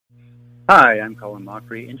Hi, I'm Colin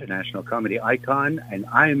Mockery, international comedy icon, and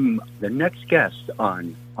I'm the next guest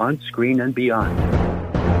on Screen and Beyond.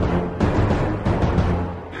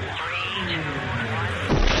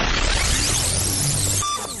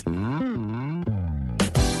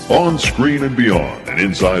 On Screen and Beyond, an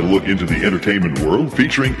inside look into the entertainment world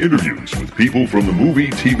featuring interviews with people from the movie,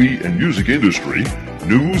 TV, and music industry,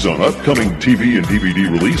 news on upcoming TV and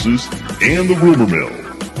DVD releases, and the rumor mill.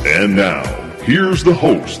 And now, here's the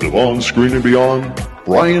host of On Screen and Beyond,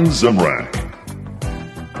 Brian Zemrak.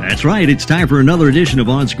 That's right, it's time for another edition of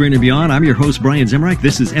On Screen and Beyond. I'm your host, Brian Zemrak.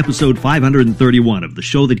 This is episode 531 of the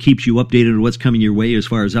show that keeps you updated on what's coming your way as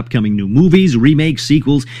far as upcoming new movies, remakes,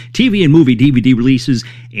 sequels, TV and movie DVD releases,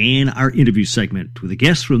 and our interview segment with a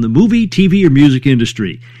guest from the movie, TV, or music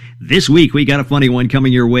industry. This week, we got a funny one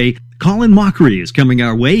coming your way. Colin Mockery is coming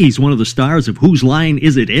our way. He's one of the stars of Whose Line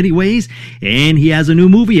Is It Anyways? And he has a new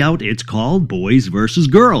movie out. It's called Boys vs.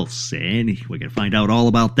 Girls. And we're going to find out all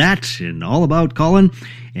about that and all about Colin.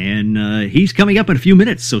 And he's coming up in a few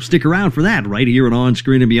minutes, so stick around for that right here on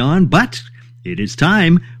Screen and Beyond. But it is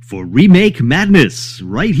time for Remake Madness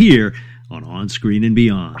right here on Screen and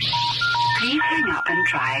Beyond. Please hang up and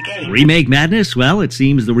try again. Remake Madness? Well, it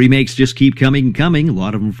seems the remakes just keep coming, a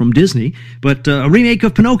lot of them from Disney. But a remake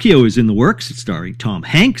of Pinocchio is in the works. It's starring Tom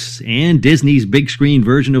Hanks, and Disney's big screen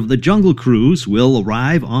version of The Jungle Cruise will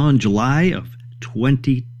arrive on July of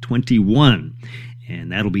 2021.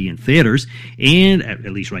 And that'll be in theaters, and at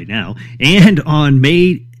least right now. And on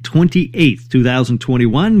May 28th,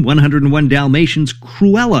 2021, 101 Dalmatians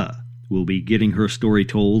Cruella will be getting her story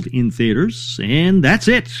told in theaters. And that's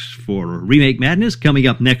it for Remake Madness. Coming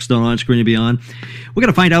up next on Screen and Beyond, we're going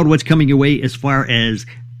to find out what's coming your way as far as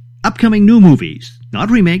upcoming new movies. Not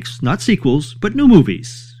remakes, not sequels, but new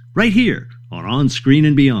movies. Right here on Screen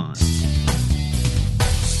and Beyond.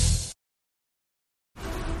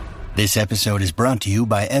 This episode is brought to you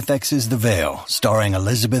by FX's The Veil, starring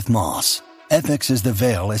Elizabeth Moss. FX's The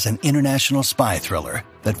Veil is an international spy thriller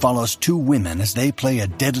that follows two women as they play a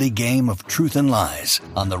deadly game of truth and lies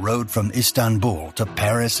on the road from Istanbul to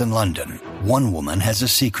Paris and London. One woman has a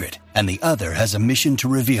secret, and the other has a mission to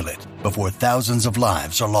reveal it before thousands of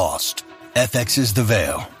lives are lost. FX's The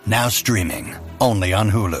Veil, now streaming, only on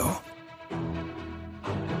Hulu.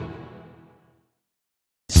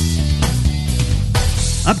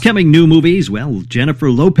 Upcoming new movies, well,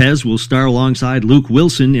 Jennifer Lopez will star alongside Luke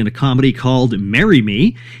Wilson in a comedy called Marry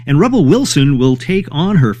Me, and Rebel Wilson will take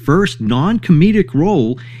on her first non-comedic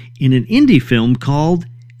role in an indie film called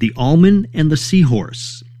The Almond and the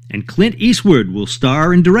Seahorse. And Clint Eastwood will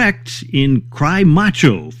star and direct in Cry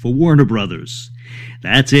Macho for Warner Brothers.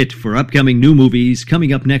 That's it for upcoming new movies.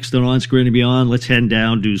 Coming up next on Screen and Beyond, let's head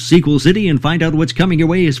down to Sequel City and find out what's coming your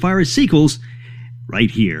way as far as sequels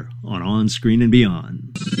right here on Screen and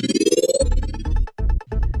Beyond.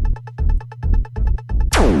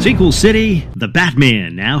 Sequel City, The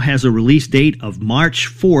Batman, now has a release date of March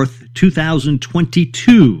 4th,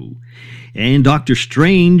 2022. And Doctor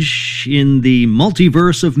Strange in the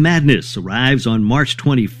Multiverse of Madness arrives on March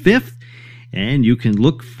 25th. And you can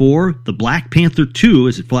look for The Black Panther 2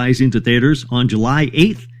 as it flies into theaters on July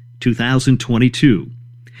 8th, 2022.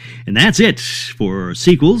 And that's it for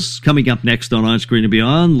sequels. Coming up next on Screen and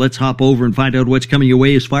Beyond, let's hop over and find out what's coming your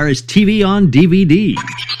way as far as TV on DVD.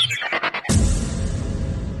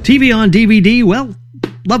 TV on DVD, well,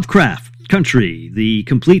 Lovecraft Country, the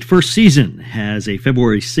complete first season, has a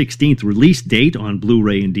February 16th release date on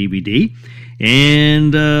Blu-ray and DVD.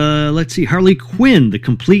 And let's see, Harley Quinn, the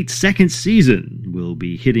complete second season, will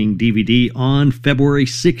be hitting DVD on February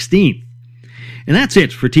 16th. And that's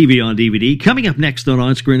it for TV on DVD. Coming up next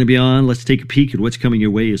on Screen and Beyond, let's take a peek at what's coming your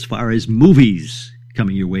way as far as movies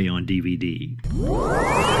coming your way on DVD.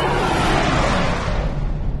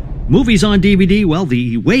 Movies on DVD, well,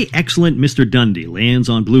 the Way Excellent Mr. Dundee lands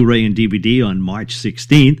on Blu-ray and DVD on March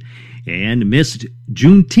 16th, and Missed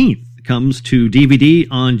Juneteenth comes to DVD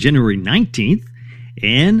on January 19th,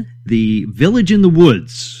 and The Village in the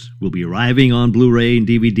Woods will be arriving on Blu-ray and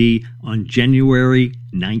DVD on January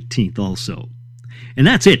 19th also. And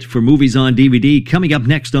that's it for movies on DVD. Coming up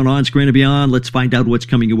next on Screen and Beyond, let's find out what's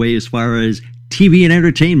coming your way as far as TV and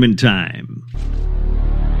entertainment time.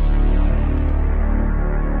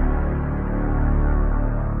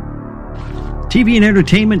 TV and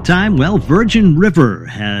entertainment time, well, Virgin River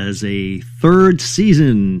has a third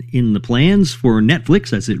season in the plans for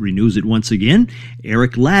Netflix as it renews it once again.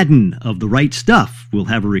 Eric Ladden of The Right Stuff will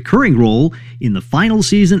have a recurring role in the final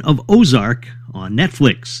season of Ozark on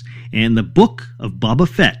Netflix. And The Book of Boba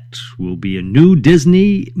Fett will be a new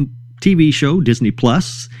Disney TV show, Disney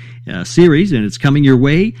Plus series, and it's coming your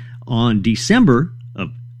way on December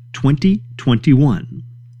of 2021.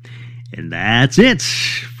 And that's it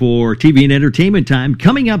for TV and Entertainment Time.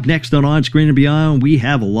 Coming up next on Screen and Beyond, we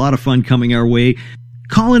have a lot of fun coming our way.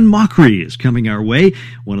 Colin Mochrie is coming our way,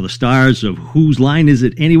 one of the stars of Whose Line Is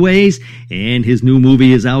It Anyways? And his new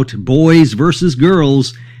movie is out, Boys vs.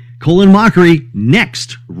 Girls. Colin Mochrie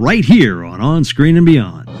next, right here on Screen and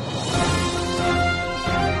Beyond.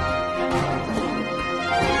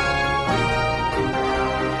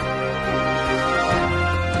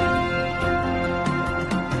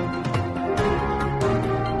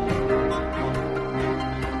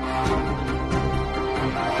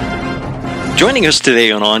 Joining us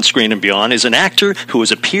today on Screen and Beyond is an actor who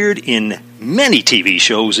has appeared in many TV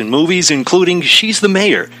shows and movies, including She's the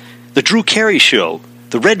Mayor, The Drew Carey Show,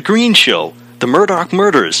 The Red Green Show, The Murdoch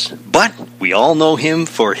Murders. But we all know him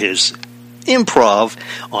for his improv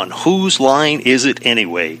on Whose Line Is It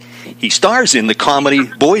Anyway? He stars in the comedy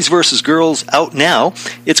Boys vs. Girls, out now.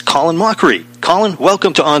 It's Colin Mochrie. Colin,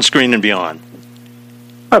 welcome to On Screen and Beyond.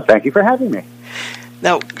 Oh, thank you for having me.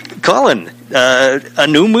 Now, Colin, a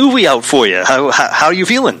new movie out for you. How are you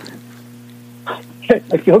feeling? I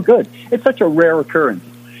feel good. It's such a rare occurrence.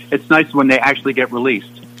 It's nice when they actually get released.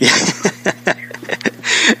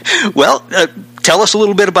 Well, tell us a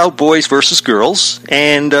little bit about Boys vs. Girls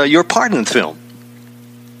and your part in the film.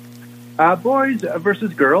 Boys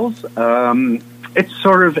vs. Girls. It's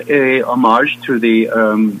sort of a homage to the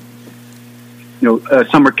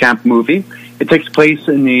summer camp movie. It takes place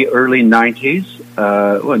in the early 90s.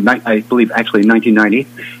 I believe actually 1990,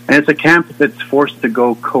 and it's a camp that's forced to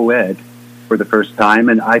go co-ed for the first time,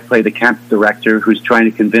 and I play the camp director who's trying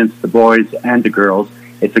to convince the boys and the girls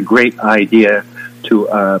it's a great idea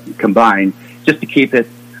to combine, just to keep it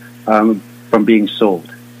from being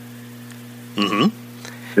sold. Mm-hmm.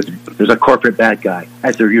 There's a corporate bad guy,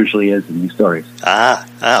 as there usually is in these stories.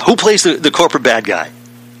 Who plays the corporate bad guy?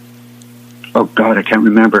 Oh, God, I can't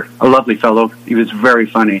remember. A lovely fellow. He was very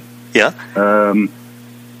funny. Yeah. Oh,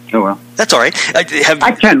 well. That's all right. I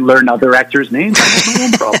can't learn other actors' names. That's my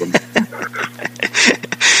own problem.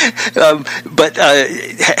 But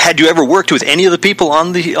had you ever worked with any of the people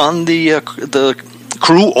on the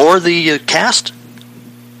crew or the cast?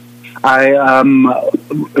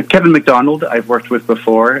 Kevin McDonald I've worked with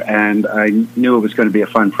before, and I knew it was going to be a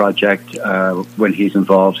fun project when he's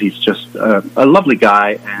involved. He's just a lovely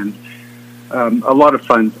guy and a lot of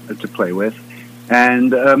fun to play with.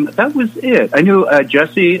 And that was it. I knew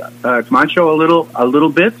Jesse Camacho a little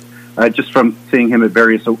bit, just from seeing him at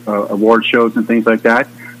various award shows and things like that.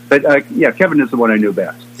 But Kevin is the one I knew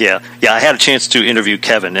best. Yeah. I had a chance to interview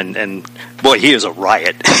Kevin, and boy, he is a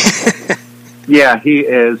riot. Yeah, he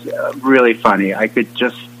is really funny. I could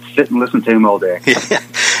just sit and listen to him all day.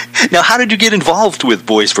 Now, how did you get involved with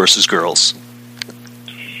Boys vs. Girls?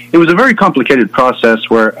 It was a very complicated process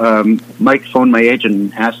where Mike phoned my agent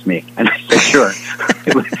and asked me, and I said, sure.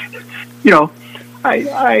 It was,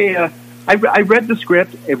 I read the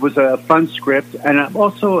script. It was a fun script, and I'm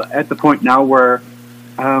also at the point now where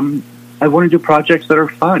I want to do projects that are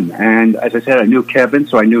fun. And as I said, I knew Kevin,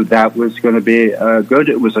 so I knew that was going to be good.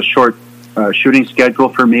 It was a short shooting schedule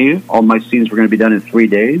for me. All my scenes were going to be done in 3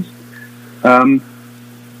 days.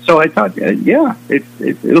 So I thought,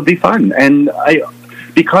 it'll be fun. And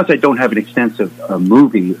because I don't have an extensive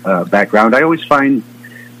movie background, I always find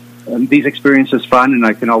these experiences fun, and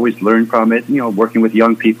I can always learn from it. Working with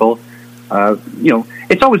young people,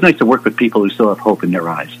 it's always nice to work with people who still have hope in their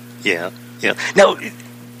eyes. Yeah. Now,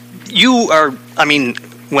 you are. I mean,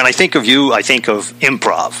 when I think of you, I think of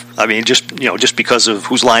improv. I mean, just because of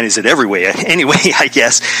Whose Line Is It Anyway, I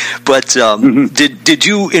guess. But did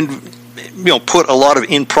you put a lot of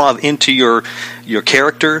improv into your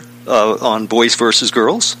character on Boys vs.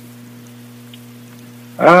 Girls?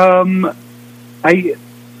 The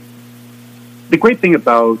great thing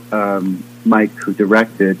about Mike, who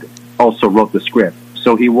directed, also wrote the script,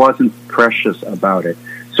 so he wasn't precious about it.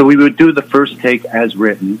 So we would do the first take as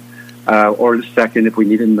written, or the second if we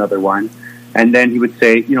needed another one, and then he would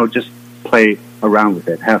say, just play around with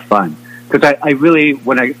it, have fun. Because I really,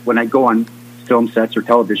 when I go on film sets or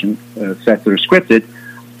television sets that are scripted,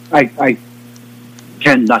 I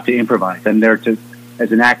tend not to improvise. I'm there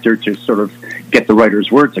as an actor to sort of get the writer's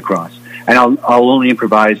words across, and I'll only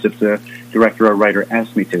improvise if the director or writer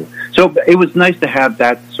asks me to. So it was nice to have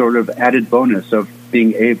that sort of added bonus of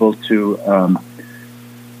being able to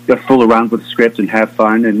fool around with the script and have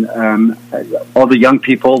fun, and all the young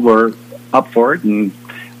people were up for it and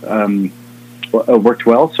worked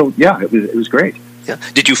well. So yeah, it was great. Yeah.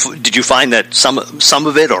 Did you find that some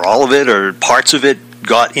of it or all of it or parts of it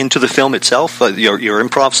got into the film itself, your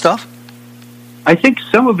improv stuff? I think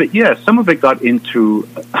some of it, some of it got into,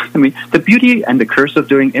 I mean, the beauty and the curse of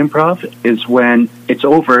doing improv is when it's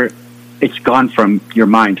over, it's gone from your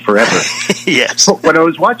mind forever. Yes. But when I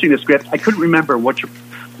was watching the script, I couldn't remember which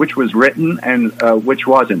was written and which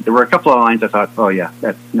wasn't. There were a couple of lines I thought, oh yeah,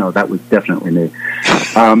 that was definitely me.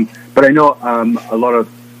 But I know a lot of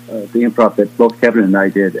the improv that both Kevin and I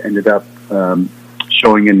did ended up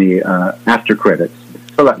showing in the after credits.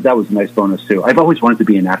 So that was a nice bonus too. I've always wanted to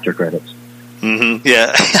be in after credits. Mm-hmm.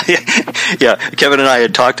 Yeah. Yeah. Kevin and I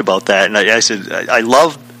had talked about that, and I said I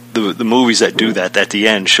love the movies that do that. At the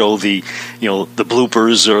end, show the the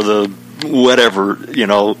bloopers or the whatever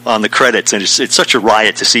on the credits, and it's such a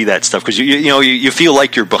riot to see that stuff because you feel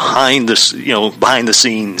like you're behind the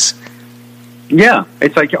scenes. Yeah,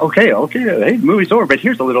 it's like okay, hey, the movie's over, but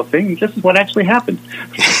here's a little thing. This is what actually happened.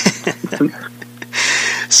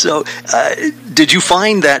 So, did you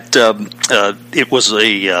find that it was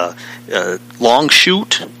a long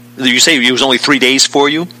shoot? Did you say it was only 3 days for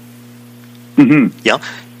you? Mm-hmm. Yeah.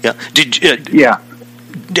 Did yeah.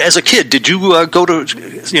 As a kid, did you go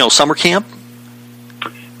to summer camp?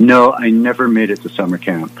 No, I never made it to summer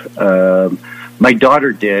camp. My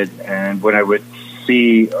daughter did, and when I would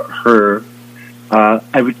see her,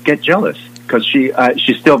 I would get jealous. Because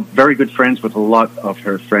she's still very good friends with a lot of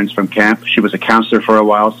her friends from camp. She was a counselor for a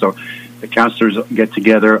while, so the counselors get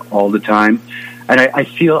together all the time. And I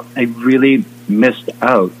feel I really missed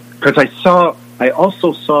out. Because I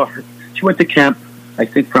also saw her. She went to camp, I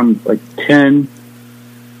think, from like 10,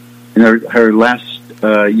 in her last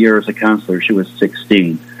year as a counselor, she was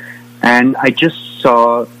 16. And I just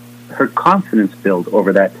saw her confidence build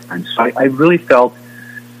over that time. So I really felt...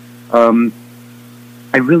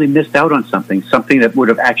 I really missed out on something that would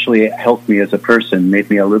have actually helped me as a person, made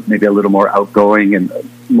me maybe a little more outgoing and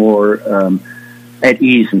more at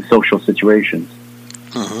ease in social situations.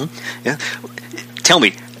 Mm-hmm. Yeah. Tell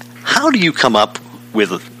me, how do you come up with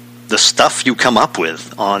the stuff you come up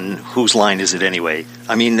with on Whose Line Is It Anyway?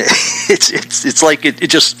 I mean, it's like it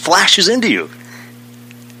just flashes into you.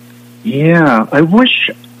 Yeah, I wish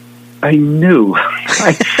I knew.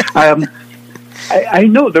 I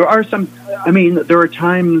know there are some. I mean, there are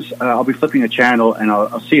times I'll be flipping a channel and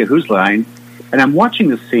I'll see a Whose Line, and I'm watching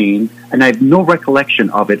the scene and I have no recollection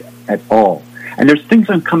of it at all. And there's things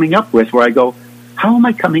I'm coming up with where I go, "How am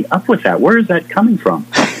I coming up with that? Where is that coming from?"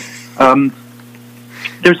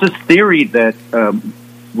 There's this theory that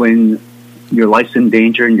when your life's in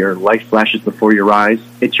danger and your life flashes before your eyes,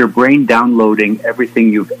 it's your brain downloading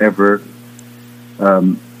everything you've ever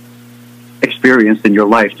experienced in your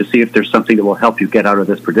life to see if there's something that will help you get out of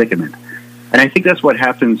this predicament. And I think that's what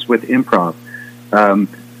happens with improv.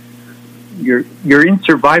 You're in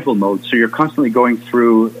survival mode, so you're constantly going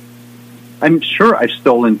through. I'm sure I've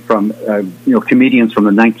stolen from comedians from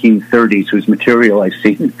the 1930s whose material I've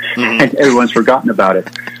seen, and everyone's forgotten about it.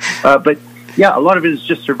 But yeah, a lot of it is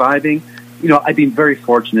just surviving. I've been very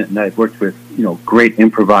fortunate, and I've worked with great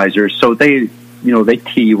improvisers, so they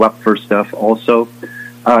tee you up for stuff also.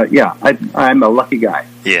 Yeah, I'm a lucky guy.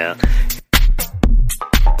 Yeah.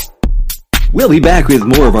 We'll be back with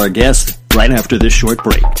more of our guests right after this short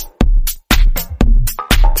break.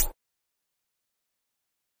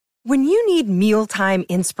 When you need mealtime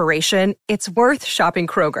inspiration, it's worth shopping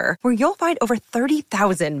Kroger, where you'll find over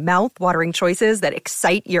 30,000 mouth-watering choices that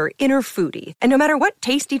excite your inner foodie. And no matter what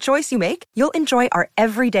tasty choice you make, you'll enjoy our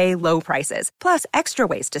everyday low prices, plus extra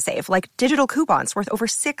ways to save, like digital coupons worth over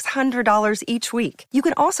 $600 each week. You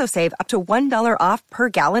can also save up to $1 off per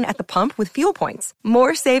gallon at the pump with fuel points.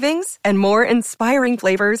 More savings and more inspiring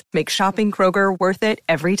flavors make shopping Kroger worth it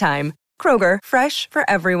every time. Kroger, fresh for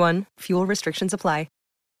everyone. Fuel restrictions apply.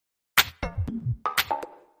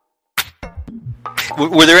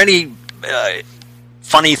 Were there any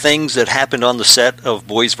funny things that happened on the set of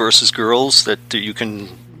Boys vs. Girls that you can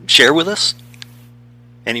share with us?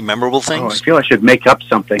 Any memorable things? Oh, I feel I should make up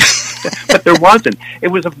something. But there wasn't. It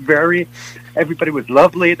was everybody was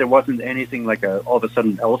lovely. There wasn't anything like all of a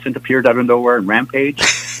sudden an elephant appeared out of nowhere and rampaged.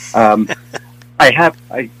 On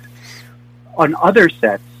other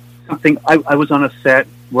sets, I was on a set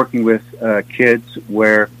working with kids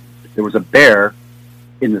where there was a bear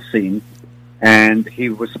in the scene, and he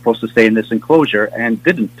was supposed to stay in this enclosure and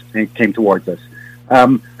didn't, and came towards us.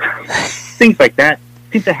 Things like that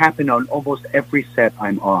seem to happen on almost every set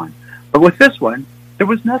I'm on. But with this one, there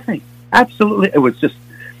was nothing. Absolutely. It was just,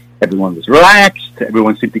 everyone was relaxed.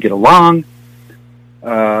 Everyone seemed to get along.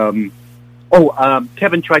 Kevin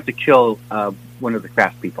tried to kill one of the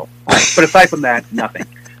craft people. But aside from that, nothing.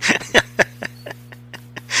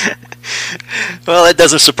 Well, that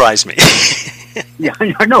doesn't surprise me. Yeah,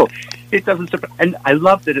 I know. It doesn't surprise. And I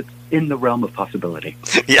love that in the realm of possibility.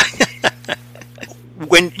 Yeah.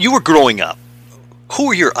 When you were growing up, who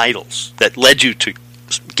were your idols that led you to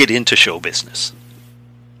get into show business?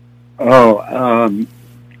 Oh,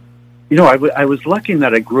 I was lucky in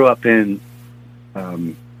that I grew up in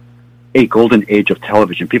a golden age of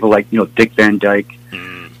television. People like, Dick Van Dyke,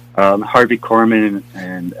 Harvey Korman,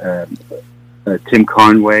 and Tim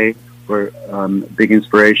Conway were big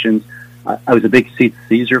inspirations. I was a big Sid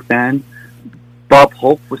Caesar fan. Bob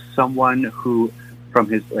Hope was someone who, from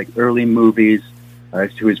his early movies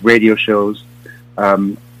to his radio shows,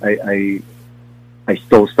 I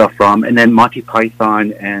stole stuff from. And then Monty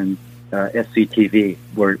Python and SCTV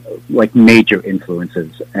were major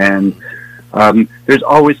influences. And there's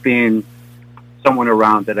always been someone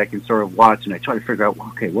around that I can sort of watch, and I try to figure out,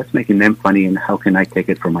 okay, what's making them funny, and how can I take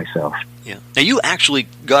it for myself? Yeah. Now, you actually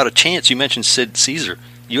got a chance. You mentioned Sid Caesar.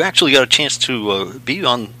 You actually got a chance to be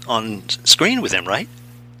on screen with him, right?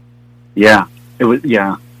 Yeah, it was.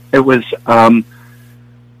 Yeah, it was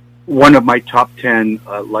one of my top 10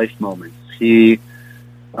 life moments. He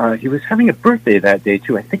was having a birthday that day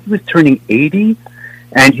too. I think he was turning 80,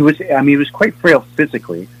 and he was quite frail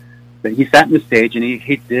physically. But he sat on the stage and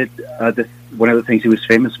he did this, one of the things he was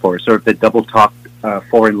famous for, sort of the double talk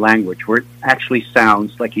foreign language, where it actually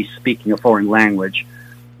sounds like he's speaking a foreign language,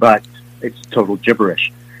 but it's total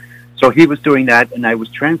gibberish. So he was doing that, and I was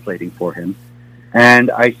translating for him. And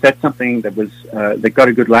I said something that was that got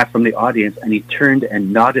a good laugh from the audience, and he turned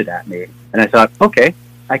and nodded at me. And I thought, okay,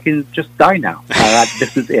 I can just die now.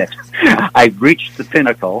 This is it. I reached the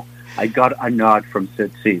pinnacle. I got a nod from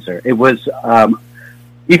Sid Caesar. It was,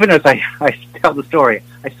 even as I tell the story,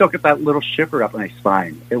 I still get that little shiver up my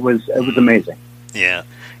spine. It was amazing. Yeah.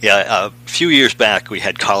 A few years back, we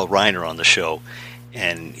had Carl Reiner on the show,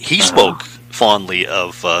 and he spoke fondly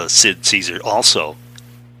of Sid Caesar also.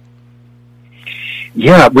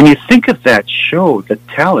 Yeah, when you think of that show, the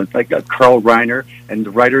talent, like Carl Reiner, and the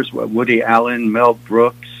writers, Woody Allen, Mel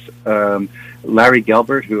Brooks, Larry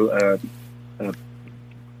Gelbart, who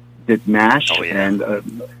did MASH, and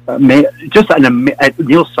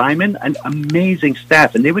Neil Simon, an amazing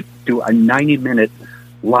staff, and they would do a 90-minute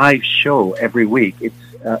live show every week. It's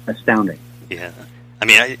astounding. Yeah,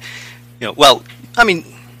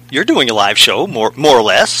 you're doing a live show, more or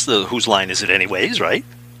less. Whose Line Is It Anyways, right?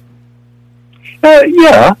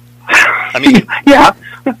 Yeah.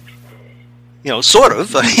 Yeah. Sort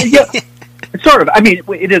of. Yeah, sort of.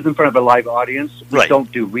 It is in front of a live audience. We right.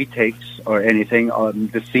 don't do retakes or anything.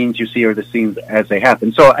 The scenes you see are the scenes as they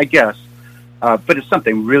happen. So I guess, but if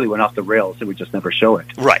something really went off the rails, they would just never show it.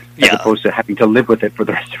 Right. As opposed to having to live with it for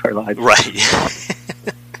the rest of our lives. Right.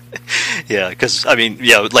 Yeah, because,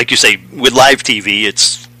 like you say, with live TV,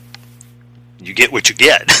 it's, you get what you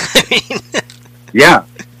get. Yeah.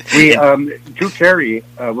 We, Drew Carey,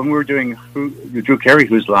 when we were doing the Drew Carey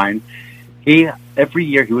Whose Line, every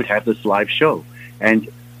year he would have this live show, and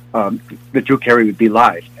the Drew Carey would be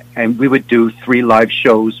live, and we would do 3 live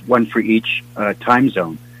shows, one for each time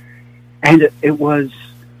zone, and it was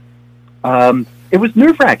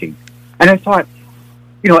nerve-wracking, and I thought,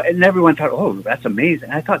 and everyone thought, oh, that's amazing.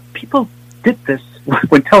 And I thought people did this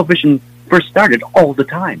when television first started all the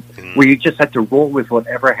time, where you just had to roll with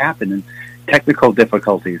whatever happened and technical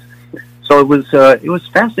difficulties. So it was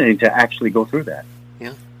fascinating to actually go through that.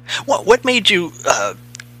 Yeah. What made you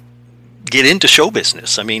get into show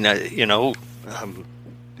business? Were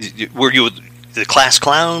you the class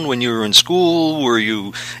clown when you were in school? Were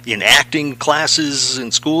you in acting classes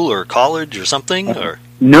in school or college or something?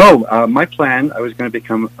 No, my plan, I was going to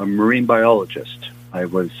become a marine biologist. I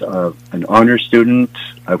was an honor student.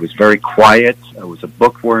 I was very quiet. I was a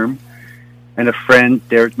bookworm. And a friend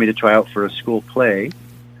dared me to try out for a school play,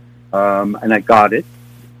 and I got it.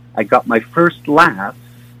 I got my first laugh,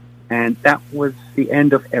 and that was the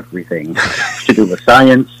end of everything to do with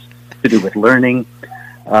science, to do with learning.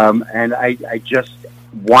 And I just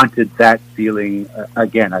wanted that feeling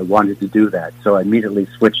again. I wanted to do that. So I immediately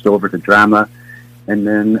switched over to drama, and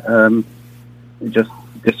then just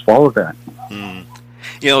followed that. Mm.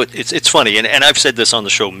 It's funny, and I've said this on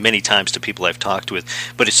the show many times to people I've talked with,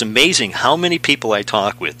 but it's amazing how many people I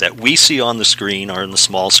talk with that we see on the screen or on the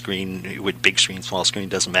small screen, with big screen, small screen,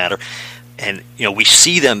 doesn't matter, and we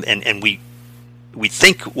see them and we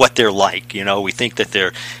think what they're like, we think that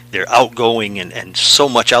they're outgoing and so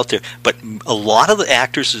much out there, but a lot of the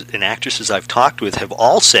actors and actresses I've talked with have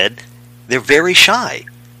all said they're very shy.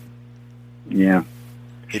 Yeah.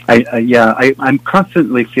 I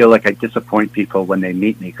constantly feel like I disappoint people when they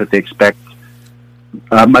meet me because they expect.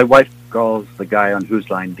 My wife calls the guy on Whose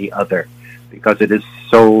Line the other because it is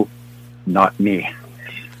so not me.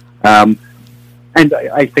 And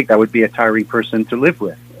I think that would be a tiring person to live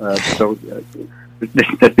with. So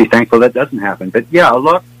let's be thankful that doesn't happen. But yeah, a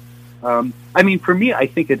lot. I mean, for me, I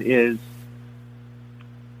think it is,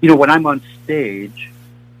 when I'm on stage,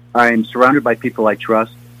 I'm surrounded by people I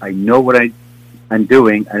trust. I know what I'm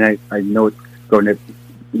doing, and I know it's going to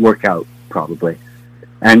work out, probably.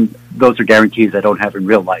 And those are guarantees I don't have in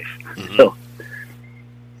real life. Mm-hmm. So,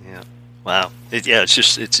 yeah, wow, it's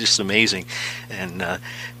just amazing, and that.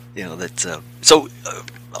 So,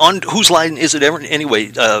 on Whose Line Is It Ever?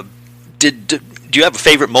 Anyway, do you have a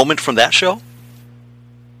favorite moment from that show?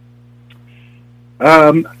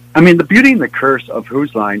 I mean, the beauty and the curse of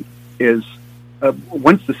Whose Line is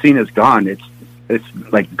once the scene is gone, it's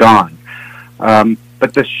like gone.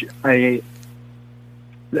 But the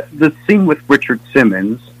scene with Richard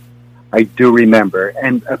Simmons, I do remember,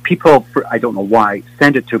 and people, I don't know why,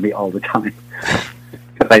 send it to me all the time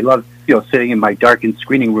because I love sitting in my darkened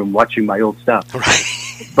screening room watching my old stuff. Right.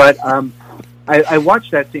 But I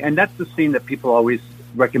watched that scene, and that's the scene that people always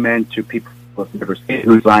recommend to people who have never seen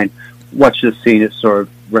Whose Line. Watch this scene; it's sort of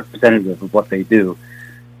representative of what they do.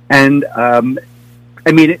 And I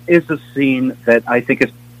mean, it is a scene that I think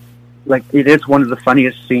is it is one of the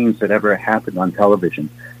funniest scenes that ever happened on television,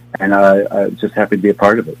 and I just happy to be a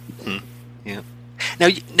part of it. Mm-hmm. Yeah.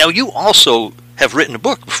 Now you also have written a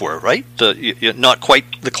book before, right? Not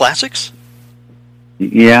quite the classics.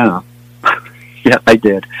 Yeah, yeah, I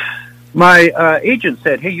did. My agent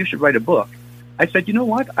said, "Hey, you should write a book." I said, "You know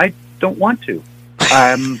what? I don't want to.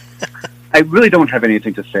 I really don't have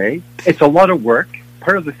anything to say. It's a lot of work.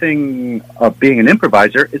 Part of the thing of being an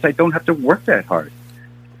improviser is I don't have to work that hard."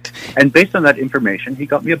 And based on that information, he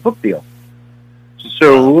got me a book deal.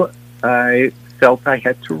 So I felt I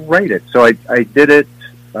had to write it. So I did it.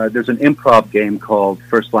 There's an improv game called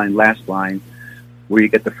First Line, Last Line, where you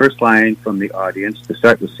get the first line from the audience to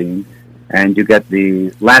start the scene, and you get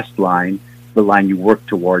the last line, the line you work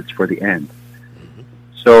towards for the end.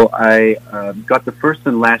 So I got the first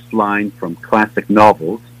and last line from classic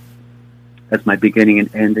novels as my beginning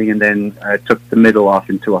and ending, and then I took the middle off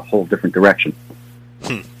into a whole different direction.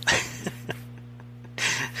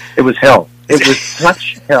 It was hell. It was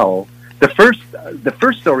such hell. The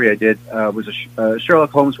first story I did was a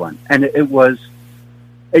Sherlock Holmes one, and it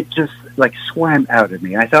just like swam out at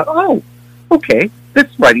me. I thought, oh, okay,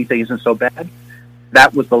 this writing thing isn't so bad.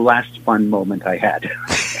 That was the last fun moment I had.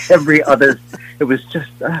 Every other, it was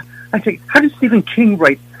just, I think, how does Stephen King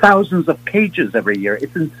write thousands of pages every year?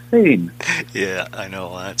 It's insane. Yeah, I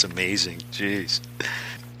know. That's amazing. Jeez.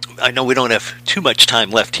 I know we don't have too much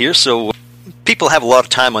time left here, so people have a lot of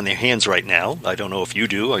time on their hands right now. I don't know if you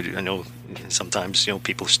do. I know sometimes,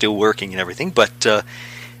 people are still working and everything, but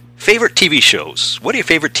favorite TV shows. What are your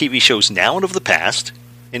favorite TV shows now and of the past?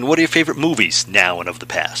 And what are your favorite movies now and of the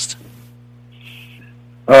past?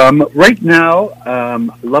 Right now,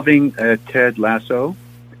 loving Ted Lasso,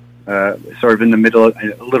 sort of in the middle,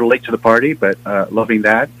 a little late to the party, but loving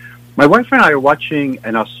that. My wife and I are watching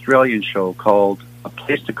an Australian show called A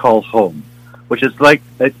Place to Call Home, which is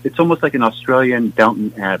it's almost like an Australian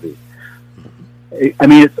Downton Abbey. I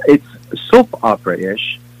mean, it's soap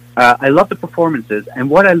opera-ish. I love the performances, and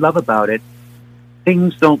what I love about it,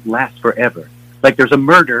 things don't last forever. Like there's a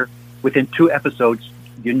murder, within 2 episodes,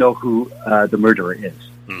 you know who the murderer is.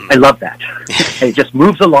 I love that. It just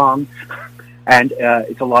moves along, and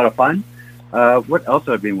it's a lot of fun. What else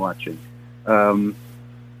have I been watching? Oh,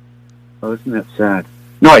 isn't that sad?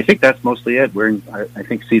 No, I think that's mostly it. We're in, I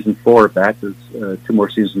think, season 4 of that. There's 2 more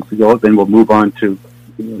seasons to go. Then we'll move on to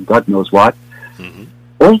God knows what. Mm-hmm.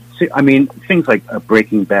 I mean, things like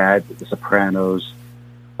Breaking Bad, The Sopranos,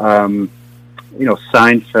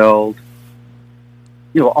 Seinfeld,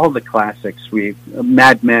 all the classics.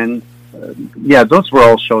 Mad Men. Yeah, those were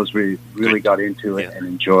all shows we really got into and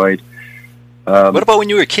enjoyed. What about when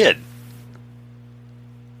you were a kid?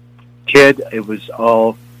 It was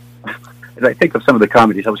all... As I think of some of the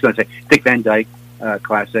comedies, I was going to say Dick Van Dyke,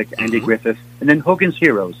 classic, Andy Griffith, and then Hogan's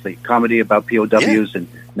Heroes, the comedy about POWs and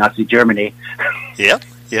Nazi Germany. Yeah.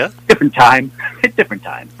 Different time.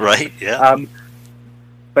 Right, yeah.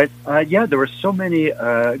 But there were so many,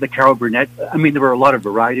 the Carol Burnett, I mean, there were a lot of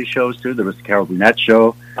variety shows, too. There was the Carol Burnett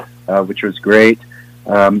show, which was great.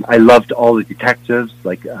 I loved all the detectives,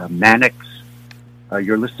 like Mannix.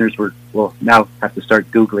 Your listeners will now have to start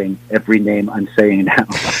Googling every name I'm saying now.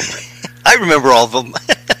 I remember all of them.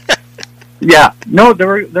 Yeah. No, they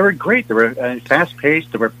were great. They were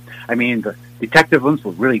fast-paced. The detective ones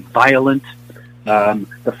were really violent. The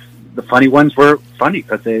funny ones were funny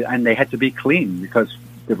because they had to be clean because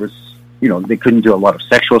there was, they couldn't do a lot of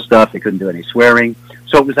sexual stuff. They couldn't do any swearing.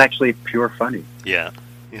 So it was actually pure funny. Yeah.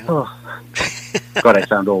 Oh. God, I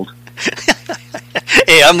sound old.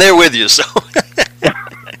 Hey, I'm there with you, so.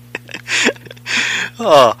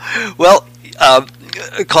 Oh, well,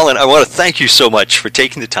 Colin, I want to thank you so much for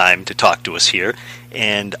taking the time to talk to us here.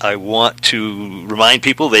 And I want to remind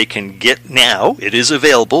people they can get now, it is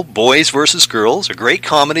available, Boys vs. Girls, a great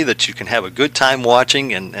comedy that you can have a good time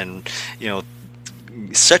watching and you know,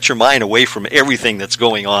 set your mind away from everything that's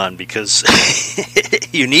going on because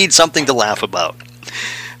you need something to laugh about.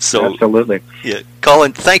 So, absolutely. Yeah,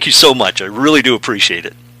 Colin, thank you so much. I really do appreciate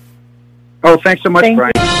it. Oh, thanks so much,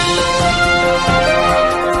 Brian.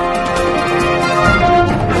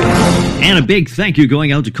 And a big thank you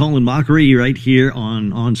going out to Colin Mochrie right here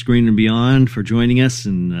on Screen and Beyond for joining us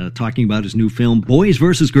and talking about his new film, Boys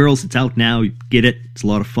vs. Girls. It's out now. Get it. It's a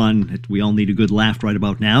lot of fun. We all need a good laugh right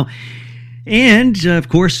about now. And, of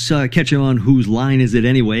course, catch him on Whose Line Is It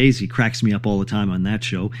Anyways? He cracks me up all the time on that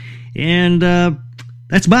show. And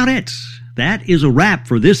that's about it. That is a wrap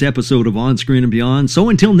for this episode of On Screen and Beyond. So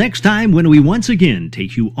until next time, when we once again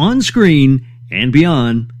take you on screen and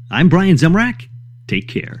beyond, I'm Brian Zemrak. Take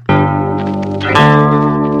care.